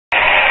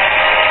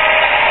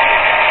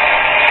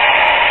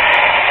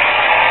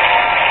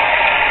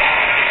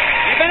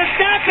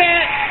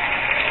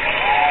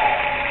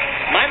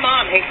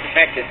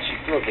fact that she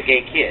threw up a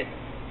gay kid.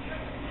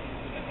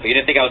 But you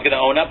didn't think I was going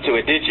to own up to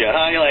it, did you?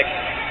 Huh? You're like...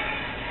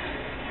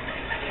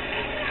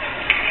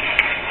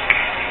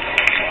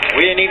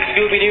 We didn't need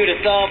Scooby-Doo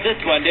to solve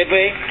this one, did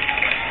we?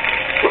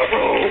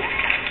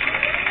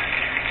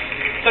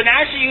 So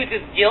now she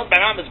uses guilt. My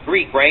mom is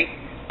Greek, right?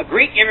 A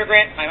Greek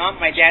immigrant. My mom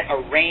and my dad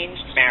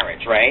arranged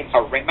marriage, right?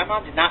 My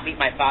mom did not meet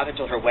my father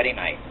till her wedding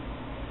night.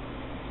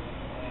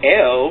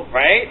 Ew,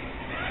 right?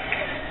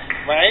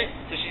 Right?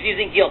 So she's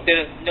using guilt.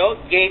 There is no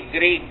gay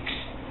Greeks.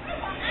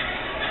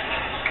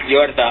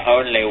 You're the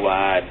only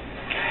one.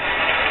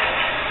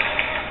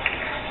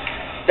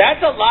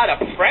 That's a lot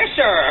of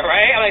pressure,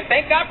 right? I'm like,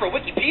 thank God for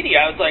Wikipedia.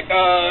 I was like,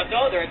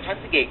 no, there are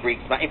tons of gay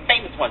Greeks, and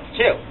famous ones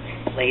too.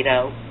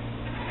 Plato,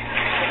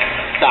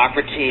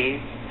 Socrates,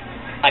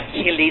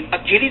 Achilles.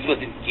 Achilles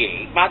wasn't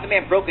gay. The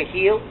man broke a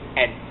heel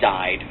and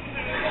died.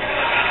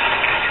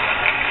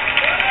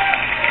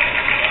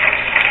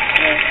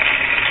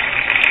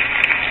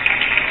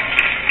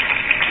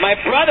 My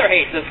brother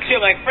hates us too.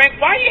 I'm like, Frank,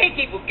 why do you hate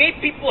people? Gay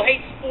people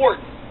hate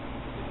sports.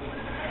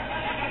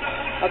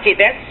 Okay,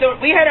 so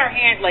we had our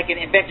hand like in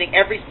inventing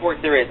every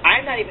sport there is.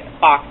 I'm not even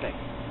boxing.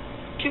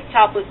 Two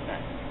topless men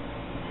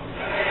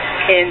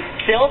in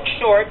silk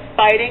shorts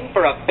fighting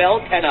for a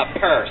belt and a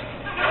purse.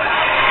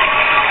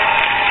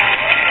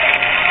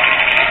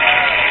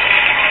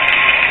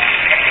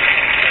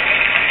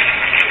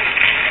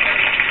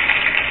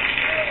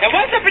 And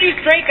what's up for you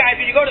straight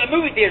guys when you go to the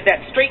movie theater?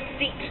 That straight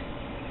seat.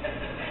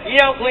 You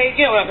know what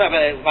I'm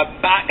talking about.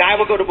 A guy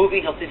will go to a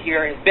movie, he'll sit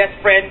here, his best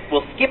friend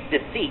will skip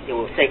the seat, it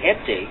will say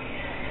empty,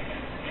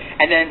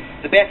 and then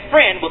the best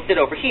friend will sit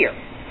over here.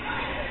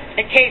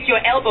 In case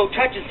your elbow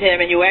touches him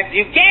and you ask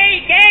you, gay,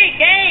 gay,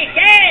 gay,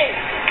 gay!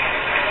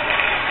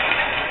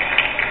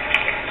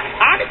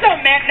 I'm so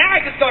mad, now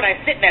I just go and I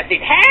sit in that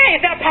seat. Hey,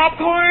 is that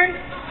popcorn?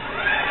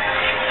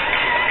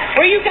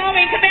 Where are you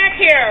going? Come back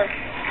here.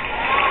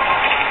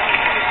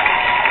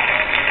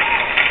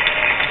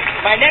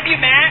 My nephew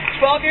Matt,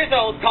 12 years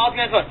old, calls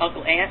me and goes,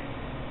 Uncle Ant.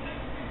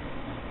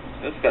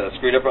 This guy's a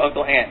screwed up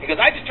Uncle Ant. He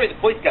goes, I just joined the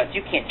Boy Scouts.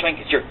 You can't join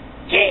because you're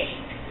gay.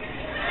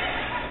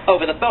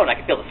 Over the phone, I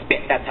can feel the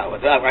spit. That's how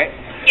it was, right?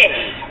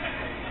 Gay.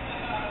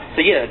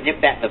 So you gotta nip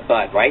that in the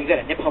bud, right? You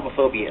gotta nip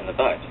homophobia in the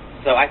bud.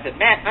 So I said,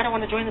 Matt, I don't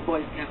want to join the Boy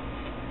Scouts.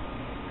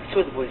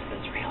 So are the Boy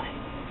Scouts, really?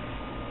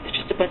 They're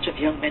just a bunch of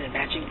young men in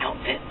matching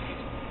outfits.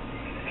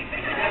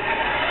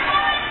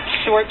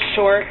 Short,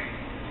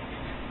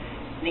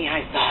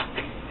 knee-high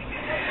socks.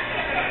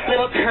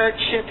 Little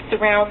kerchiefs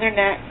around their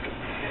neck.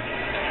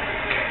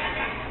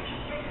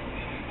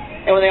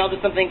 And when they all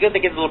do something good, they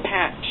get a little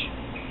patch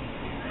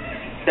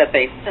that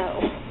they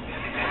sew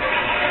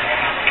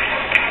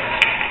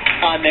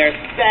on their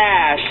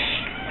sash.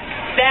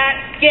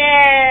 That's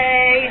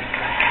gay!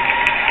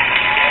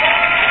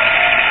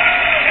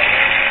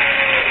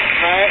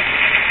 Right?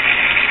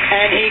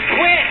 And he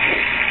quit.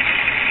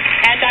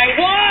 And I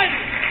won!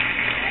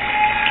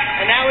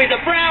 And now he's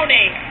a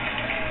brownie.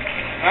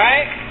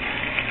 Alright?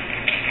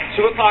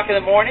 2 o'clock in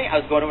the morning,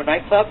 I was going to a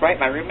nightclub, right?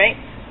 My roommate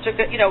took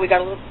we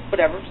got a little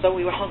whatever, so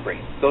we were hungry.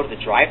 Go to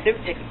the drive-thru,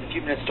 takes us a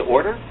few minutes to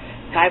order.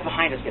 Guy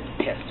behind us gets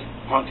pissed,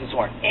 honks his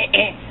horn.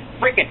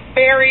 Freaking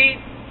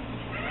ferry!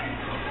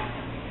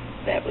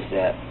 That was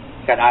it.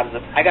 I got out of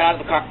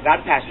the car, got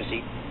in the passenger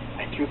seat.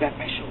 I threw back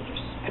my shoulders.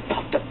 I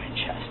puffed up my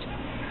chest.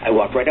 I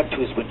walked right up to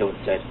his window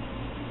and said,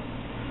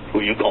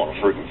 "Who you calling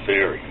a freaking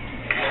fairy?"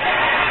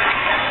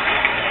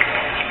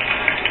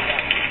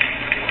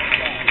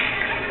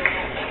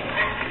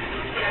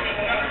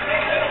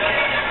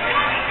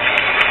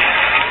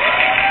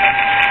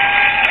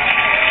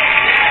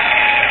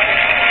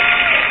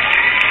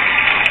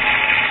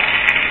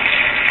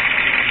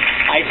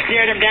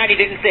 Stared him down. He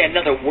didn't say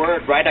another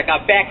word, right? I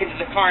got back into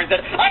the car and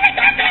said, "Oh my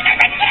God,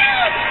 I'm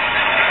cute!"